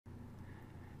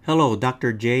Hello,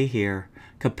 Dr. J here.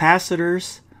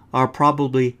 Capacitors are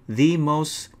probably the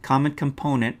most common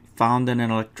component found in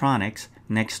electronics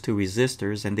next to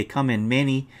resistors, and they come in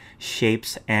many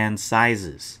shapes and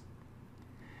sizes.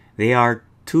 They are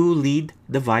two lead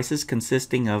devices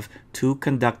consisting of two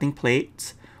conducting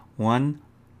plates, one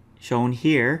shown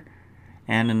here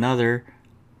and another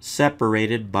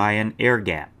separated by an air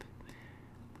gap.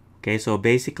 Okay, so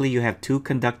basically you have two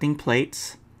conducting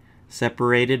plates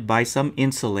separated by some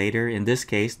insulator. In this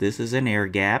case, this is an air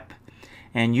gap.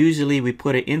 And usually we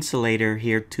put an insulator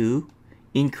here to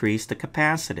increase the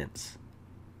capacitance.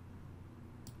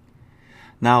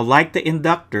 Now, like the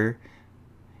inductor,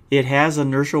 it has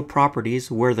inertial properties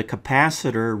where the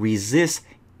capacitor resists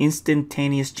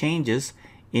instantaneous changes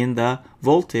in the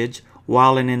voltage,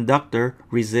 while an inductor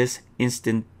resists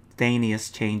instantaneous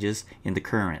changes in the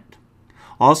current.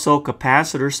 Also,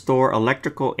 capacitors store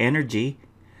electrical energy,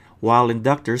 while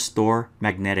inductors store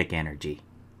magnetic energy.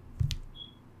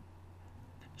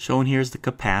 Shown here is the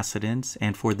capacitance,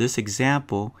 and for this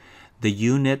example, the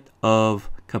unit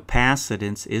of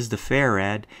capacitance is the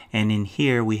farad, and in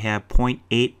here we have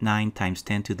 0.89 times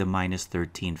 10 to the minus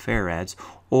 13 farads,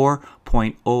 or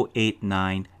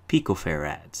 0.089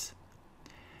 picofarads.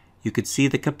 You could see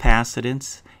the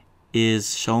capacitance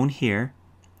is shown here,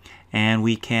 and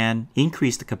we can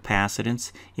increase the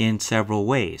capacitance in several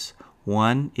ways.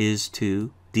 One is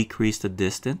to decrease the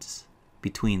distance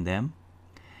between them,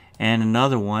 and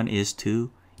another one is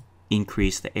to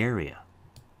increase the area.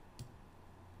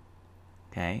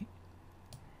 Okay.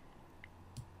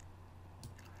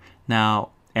 Now,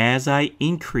 as I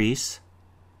increase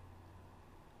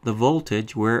the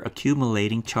voltage, we're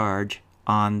accumulating charge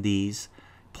on these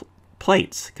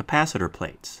plates, capacitor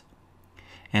plates.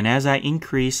 And as I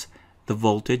increase the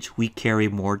voltage, we carry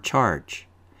more charge.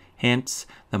 Hence,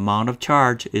 the amount of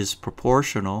charge is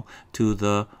proportional to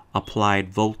the applied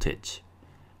voltage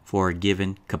for a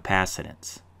given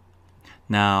capacitance.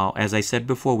 Now, as I said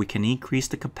before, we can increase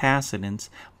the capacitance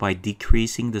by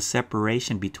decreasing the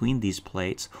separation between these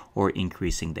plates or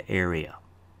increasing the area.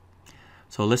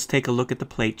 So let's take a look at the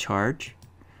plate charge.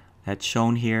 That's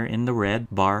shown here in the red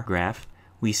bar graph.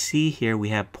 We see here we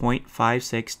have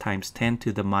 0.56 times 10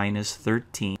 to the minus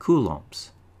 13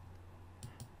 coulombs.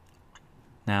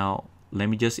 Now, let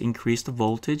me just increase the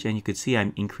voltage, and you can see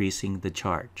I'm increasing the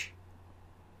charge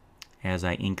as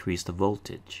I increase the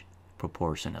voltage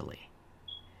proportionally.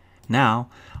 Now,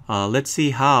 let's see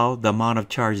how the amount of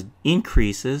charge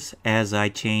increases as I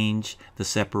change the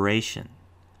separation.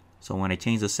 So when I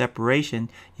change the separation,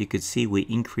 you could see we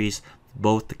increase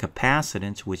both the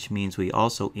capacitance, which means we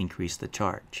also increase the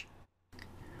charge.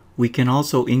 We can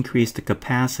also increase the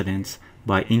capacitance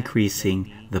by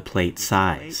increasing the plate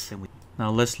size. Now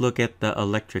let's look at the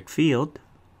electric field.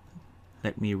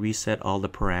 Let me reset all the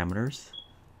parameters.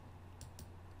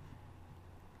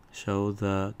 Show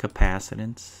the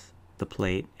capacitance, the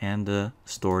plate, and the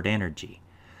stored energy.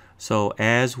 So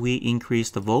as we increase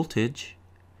the voltage,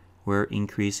 we're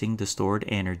increasing the stored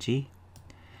energy.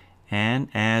 And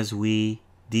as we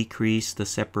decrease the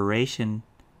separation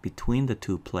between the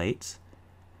two plates,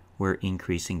 we're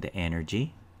increasing the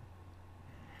energy.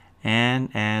 And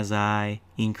as I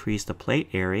increase the plate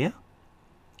area,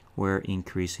 we're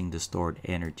increasing the stored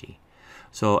energy.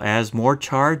 So as more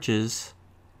charges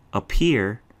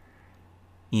appear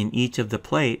in each of the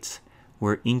plates,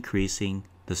 we're increasing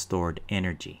the stored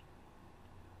energy.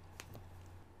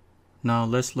 Now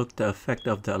let's look at the effect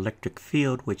of the electric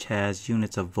field, which has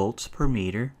units of volts per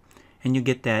meter, and you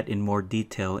get that in more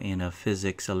detail in a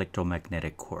physics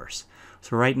electromagnetic course.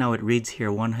 So right now it reads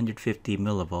here 150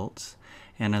 millivolts,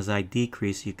 and as I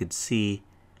decrease, you could see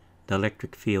the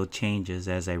electric field changes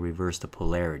as I reverse the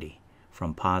polarity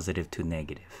from positive to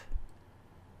negative.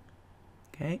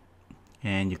 Okay,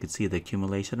 and you can see the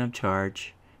accumulation of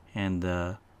charge and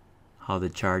how the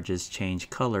charges change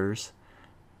colors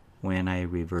when I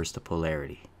reverse the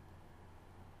polarity.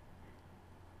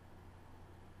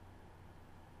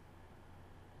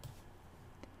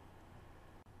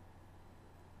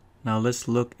 Now let's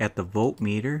look at the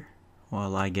voltmeter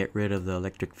while I get rid of the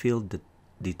electric field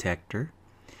detector.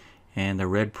 And the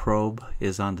red probe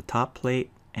is on the top plate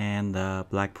and the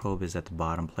black probe is at the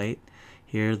bottom plate.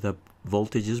 Here the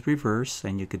voltage is reversed,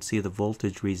 and you can see the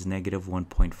voltage reads negative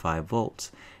 1.5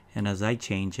 volts. And as I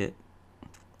change it,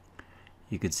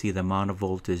 you can see the amount of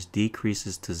voltage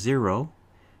decreases to 0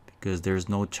 because there's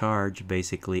no charge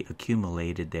basically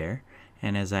accumulated there.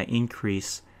 And as I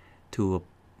increase to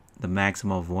the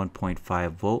maximum of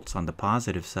 1.5 volts on the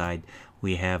positive side,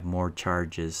 we have more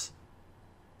charges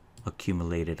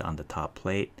accumulated on the top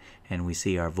plate, and we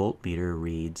see our voltmeter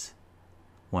reads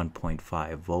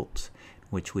 1.5 volts,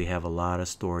 which we have a lot of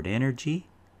stored energy.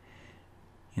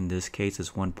 In this case,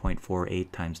 it's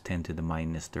 1.48 times 10 to the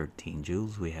minus 13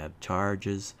 joules. We have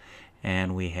charges,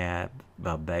 and we have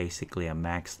basically a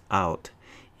maxed out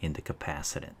in the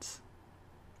capacitance.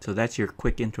 So that's your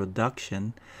quick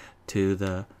introduction to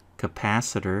the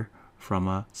capacitor from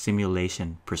a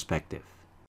simulation perspective.